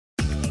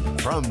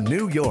From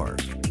New York,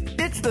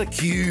 it's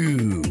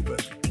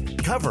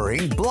theCUBE,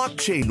 covering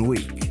Blockchain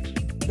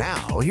Week.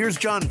 Now, here's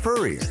John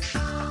Furrier.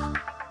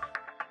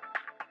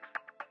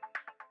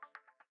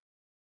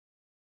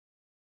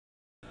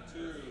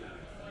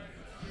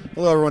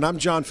 Hello everyone, I'm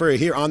John Furrier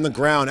here on the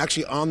ground,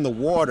 actually on the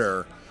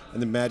water in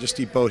the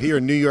Majesty boat here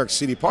in New York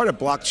City, part of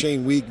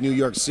Blockchain Week New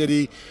York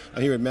City.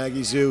 I'm here with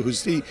Maggie Xu,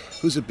 who's a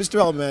business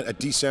development at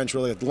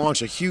Decentral. They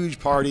launched a huge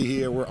party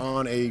here. We're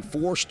on a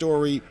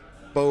 4-story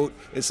boat.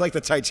 It's like the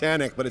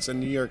Titanic, but it's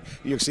in New York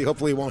City.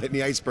 Hopefully it won't hit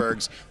any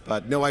icebergs,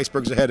 but no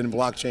icebergs ahead in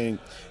blockchain.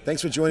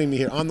 Thanks for joining me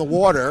here on the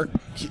water.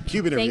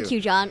 CUBE interview. Thank you,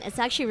 John. It's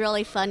actually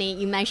really funny.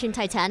 You mentioned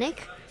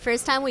Titanic.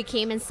 First time we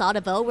came and saw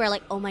the boat, we're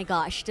like, oh my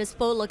gosh, this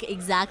boat looks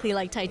exactly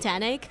like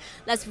Titanic.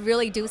 Let's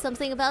really do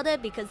something about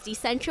it, because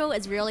Decentral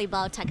is really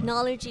about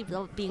technology,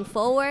 about being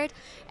forward.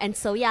 And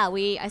so yeah,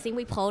 I think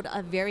we pulled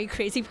a very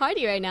crazy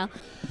party right now.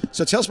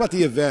 So tell us about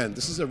the event.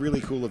 This is a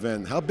really cool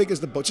event. How big is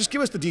the boat? Just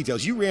give us the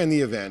details. You ran the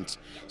event,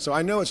 so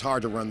I know it's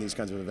hard to run these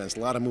kinds of events. A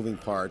lot of moving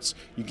parts.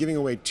 You're giving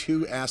away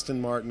 2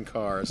 Aston Martin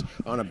cars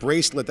on a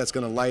bracelet that's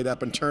going to light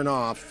up and turn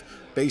off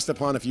based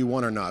upon if you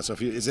won or not. So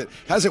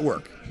how does it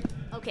work?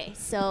 Okay,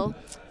 so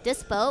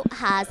this boat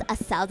has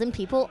 1,000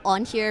 people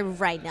on here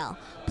right now,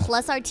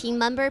 plus our team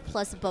member,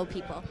 plus boat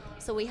people.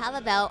 So we have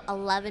about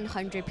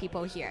 1,100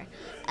 people here.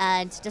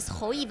 And this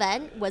whole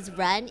event was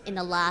run in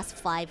the last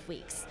 5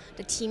 weeks.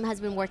 The team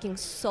has been working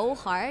so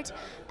hard,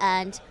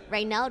 and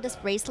right now this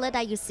bracelet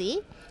that you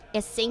see,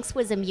 it syncs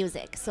with the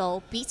music.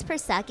 So beats per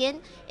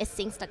second, it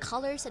syncs the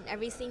colors and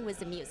everything with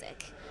the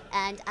music.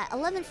 And at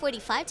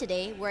 11:45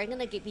 today, we're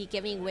gonna be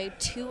giving away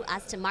 2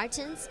 Aston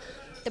Martins.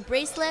 The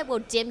bracelet will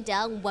dim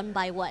down one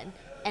by one,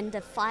 and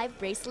the 5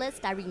 bracelets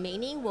that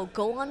remaining will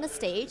go on the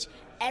stage.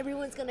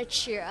 Everyone's gonna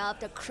cheer up.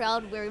 The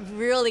crowd, we're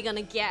really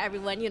gonna get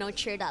everyone,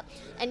 cheered up.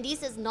 And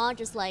this is not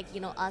just like,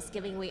 us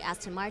giving away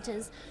Aston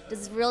Martins. This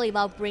is really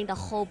about bringing the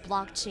whole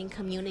blockchain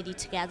community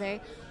together.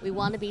 We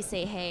want to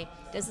say, hey,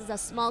 this is a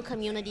small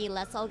community.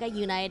 Let's all get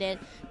united.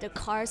 The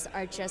cars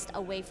are just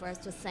a way for us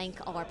to thank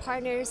all our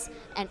partners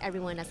and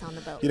everyone that's on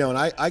the boat. And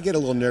I get a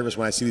little nervous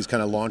when I see these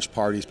kind of launch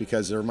parties,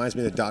 because it reminds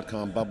me of the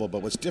dot-com bubble.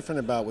 But what's different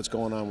about what's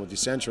going on with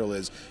Decentral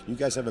is you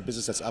guys have a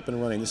business that's up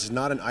and running. This is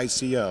not an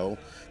ICO.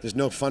 There's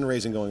no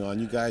fundraising going on.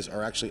 You guys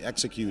are actually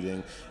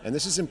executing, and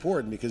this is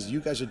important because you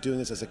guys are doing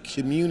this as a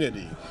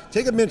community.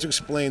 Take a minute to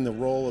explain the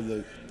role of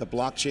the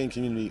blockchain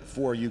community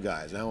for you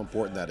guys and how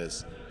important that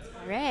is.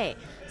 All right.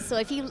 So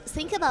if you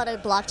think about a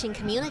blockchain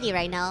community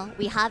right now,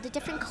 we have the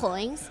different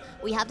coins,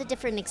 we have the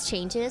different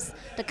exchanges.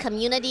 The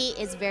community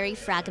is very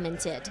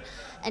fragmented,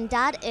 and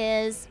that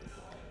is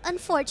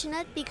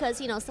unfortunate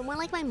because someone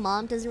like my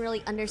mom doesn't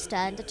really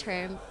understand the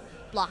term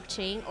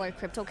blockchain or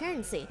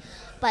cryptocurrency.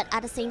 But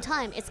at the same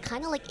time, it's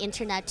kind of like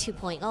Internet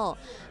 2.0,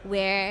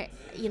 where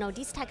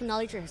these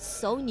technologies are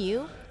so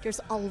new. There's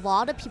a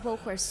lot of people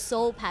who are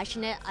so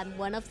passionate. I'm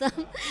one of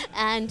them.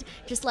 And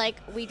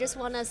we just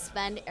want to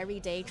spend every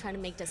day trying to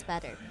make this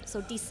better.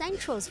 So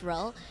Decentral's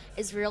role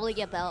is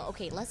really about,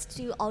 okay, let's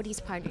do all these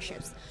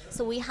partnerships.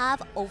 So we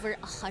have over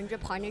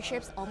 100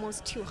 partnerships,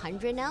 almost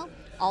 200 now,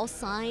 all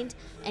signed.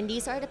 And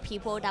these are the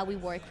people that we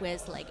work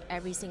with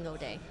every single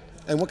day.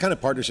 And what kind of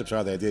partnerships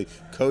are they? Are they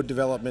code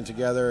development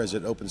together? Is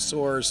it open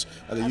source?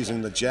 Are they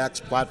using the JAX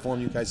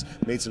platform? You guys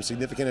made some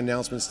significant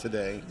announcements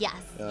today. Yes,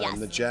 yes.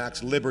 The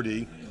JAX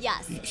Liberty.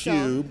 Yes.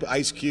 CUBE,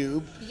 Ice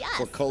Cube. Yes.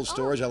 For cold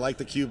storage. I like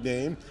the CUBE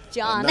name.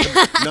 John.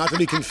 Not to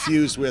be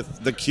confused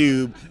with the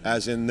Cube,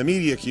 as in the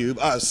media cube,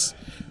 us.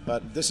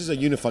 But this is a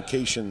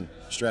unification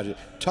strategy.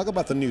 Talk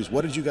about the news.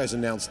 What did you guys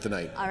announce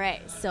tonight? All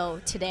right.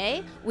 So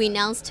today we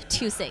announced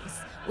 2 things.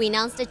 We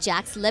announced the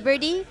JAX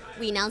Liberty.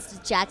 We announced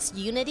the JAX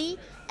Unity.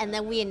 And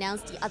then we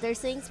announced the other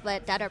things,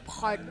 but that are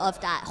part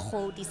of that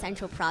whole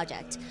Decentral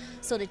project.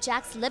 So the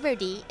JAX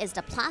Liberty is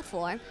the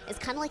platform. It's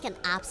kind of like an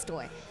app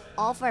store.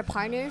 All of our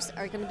partners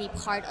are going to be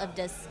part of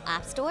this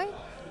app store,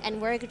 and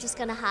we're just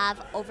going to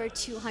have over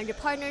 200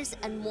 partners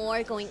and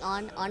more going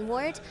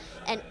onward.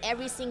 And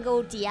every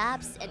single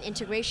DApps and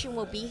integration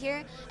will be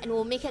here, and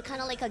we'll make it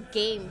kind of like a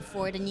game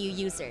for the new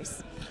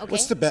users. Okay?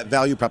 What's the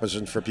value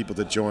proposition for people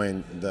to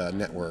join the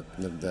network,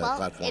 the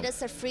platform? It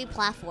is a free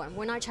platform.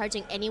 We're not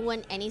charging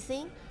anyone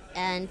anything.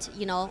 And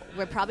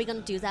we're probably going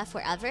to do that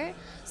forever.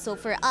 So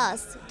for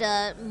us,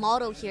 the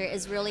model here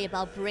is really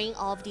about bringing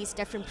all of these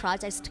different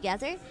projects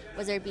together,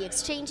 whether it be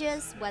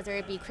exchanges, whether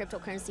it be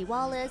cryptocurrency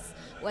wallets,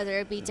 whether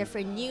it be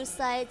different news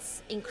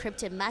sites,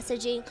 encrypted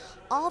messaging,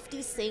 all of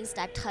these things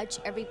that touch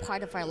every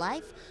part of our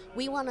life.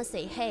 We want to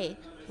say, hey,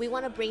 we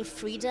want to bring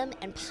freedom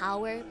and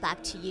power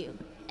back to you.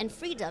 And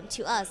freedom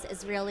to us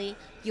is really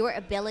your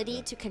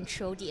ability to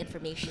control the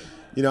information.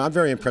 I'm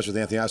very impressed with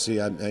Anthony. Obviously,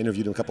 I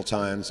interviewed him a couple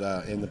times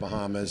in the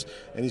Bahamas,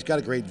 and he's got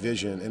a great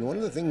vision. And one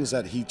of the things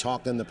that he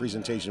talked in the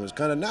presentation was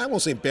kind of, I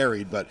won't say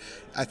buried, but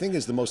I think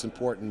is the most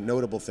important,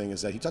 notable thing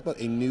is that he talked about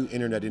a new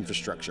internet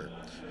infrastructure.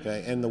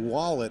 Okay? And the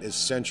wallet is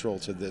central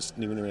to this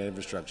new internet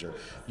infrastructure.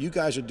 You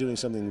guys are doing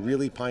something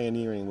really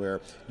pioneering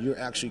where you're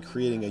actually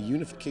creating a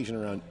unification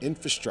around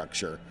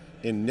infrastructure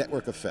in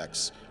network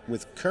effects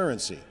with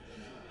currency.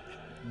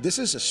 this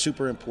is a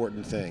super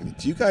important thing.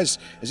 Do you guys,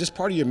 is this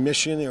part of your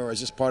mission, or is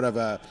this part of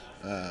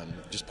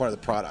just part of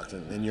the product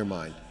in your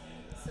mind?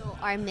 So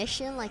our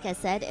mission, like I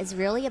said, is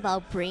really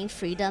about bringing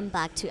freedom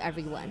back to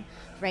everyone.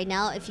 Right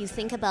now, if you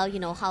think about,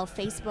 how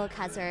Facebook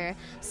has our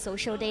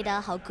social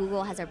data, how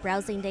Google has our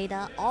browsing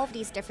data, all of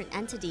these different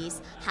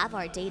entities have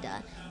our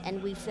data,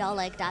 and we feel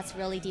like that's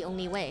really the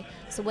only way.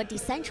 So what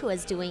Decentral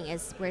is doing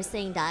is we're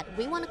saying that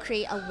we want to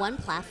create a one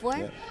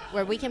platform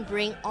where we can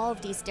bring all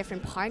of these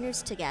different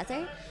partners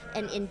together,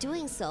 and in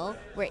doing so,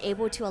 we're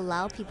able to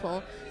allow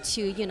people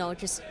to,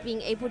 just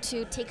being able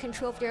to take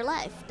control of their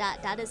life.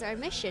 That is our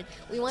mission.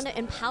 We want to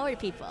empower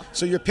people.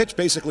 So your pitch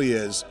basically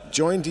is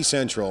join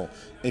Decentral.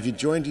 If you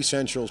join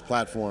Decentral's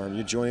platform,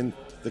 you join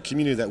the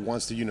community that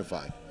wants to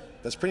unify.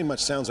 That's pretty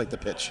much sounds like the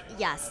pitch.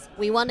 Yes,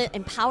 we want to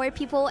empower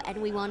people, and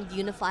we want to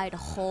unify the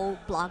whole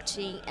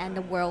blockchain and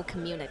the world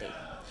community.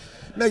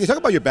 Maggie, talk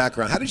about your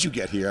background. How did you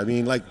get here? I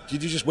mean,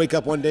 did you just wake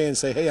up one day and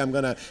say, hey, I'm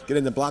going to get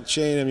into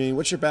blockchain? I mean,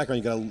 what's your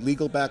background? You got a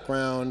legal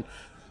background?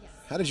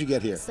 How did you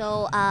get here?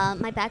 So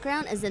my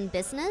background is in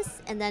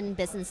business and then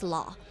business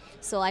law.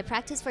 So I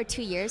practiced for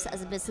 2 years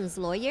as a business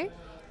lawyer.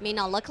 May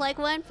not look like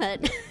one,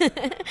 but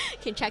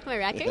can check my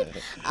record.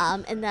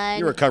 And then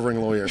you're a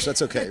recovering lawyer, so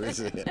that's okay.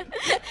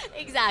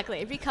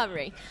 Exactly,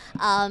 recovering.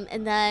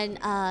 And then,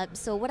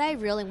 so what I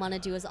really want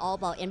to do is all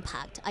about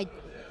impact. I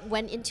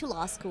went into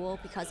law school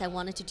because I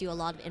wanted to do a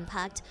lot of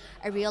impact.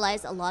 I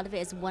realized a lot of it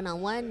is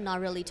one-on-one, not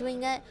really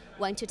doing it.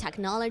 Went to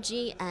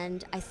technology,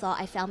 and I thought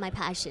I found my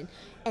passion.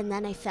 And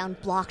then I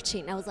found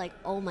blockchain. I was like,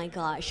 oh my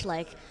gosh,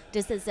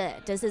 this is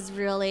it. This is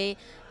really,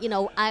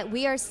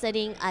 we are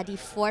sitting at the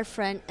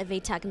forefront of a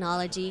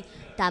technology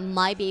that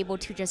might be able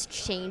to just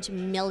change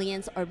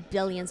millions or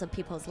billions of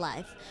people's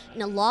life.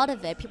 And a lot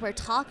of it, people are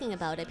talking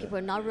about it. People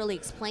are not really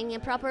explaining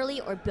it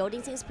properly or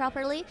building things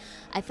properly.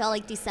 I felt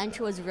like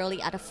Decentral was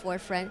really at the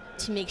forefront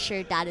to make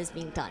sure that is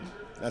being done.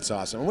 That's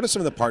awesome. And what are some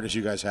of the partners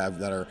you guys have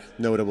that are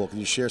notable? Can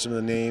you share some of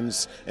the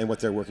names and what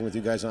they're working with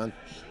you guys on?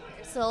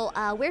 So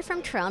we're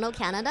from Toronto,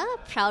 Canada,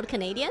 proud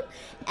Canadian,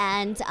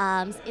 and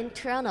in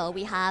Toronto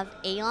we have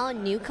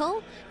Aon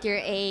Newco.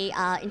 They're a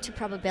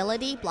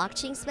interprobability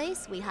blockchain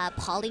space. We have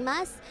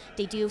Polymath.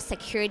 They do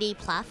security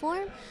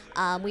platform.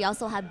 We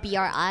also have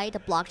BRI,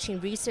 the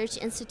Blockchain Research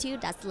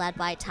Institute, that's led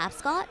by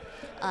Tapscott.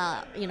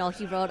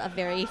 He wrote a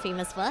very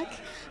famous book.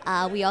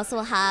 We also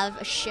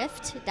have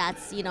Shift,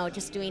 that's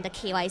just doing the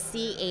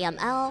KYC,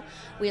 AML.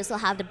 We also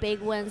have the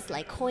big ones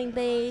like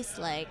Coinbase,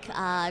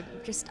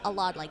 just a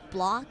lot like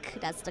Block.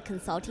 That's the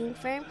consulting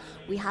firm.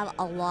 We have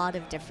a lot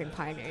of different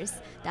partners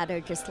that are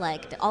just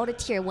all the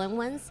tier 1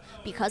 ones.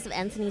 Because of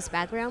Anthony's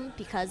background,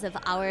 because of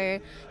our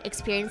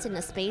experience in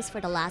the space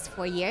for the last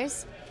 4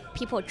 years,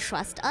 people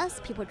trust us,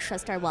 people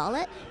trust our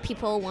wallet,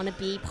 people want to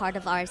be part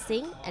of our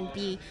thing and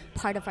be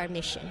part of our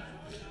mission.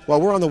 Well,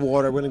 we're on the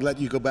water. We're going to let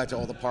you go back to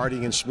all the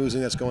partying and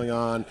schmoozing that's going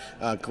on.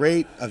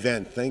 Great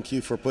event. Thank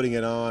you for putting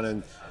it on.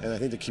 And I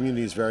think the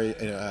community is very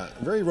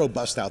very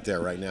robust out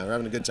there right now. We're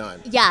having a good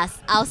time. Yes,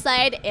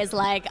 outside is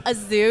like a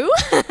zoo.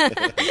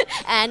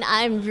 And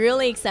I'm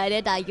really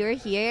excited that you're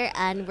here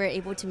and we're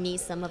able to meet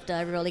some of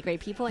the really great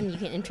people and you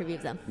can interview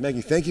them.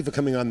 Maggie, thank you for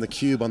coming on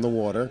theCUBE on the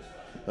water.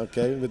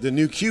 Okay, with the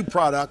new CUBE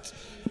product,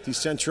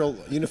 Decentral,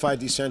 Unified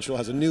Decentral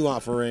has a new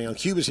offering.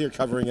 CUBE is here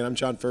covering it. I'm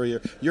John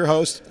Furrier, your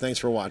host. Thanks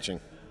for watching.